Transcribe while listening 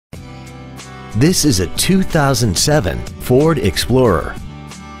This is a 2007 Ford Explorer.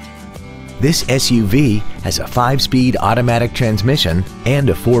 This SUV has a 5-speed automatic transmission and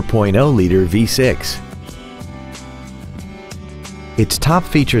a 4.0-liter V6. Its top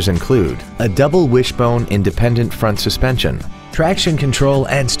features include a double wishbone independent front suspension, traction control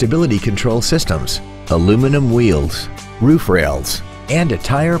and stability control systems, aluminum wheels, roof rails, and a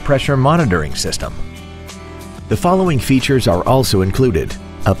tire pressure monitoring system. The following features are also included: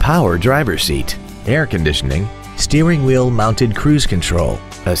 a power driver's seat, air conditioning, steering wheel mounted cruise control,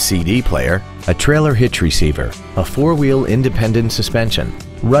 a CD player, a trailer hitch receiver, a 4-wheel independent suspension,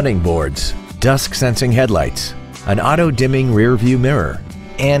 running boards, dusk sensing headlights, an auto-dimming rear view mirror,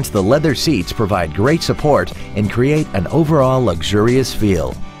 and the leather seats provide great support and create an overall luxurious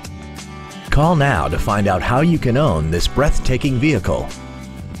feel. Call now to find out how you can own this breathtaking vehicle.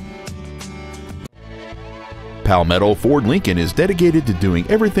 Palmetto Ford Lincoln is dedicated to doing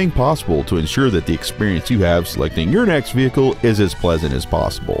everything possible to ensure that the experience you have selecting your next vehicle is as pleasant as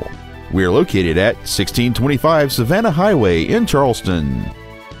possible. We are located at 1625 Savannah Highway in Charleston.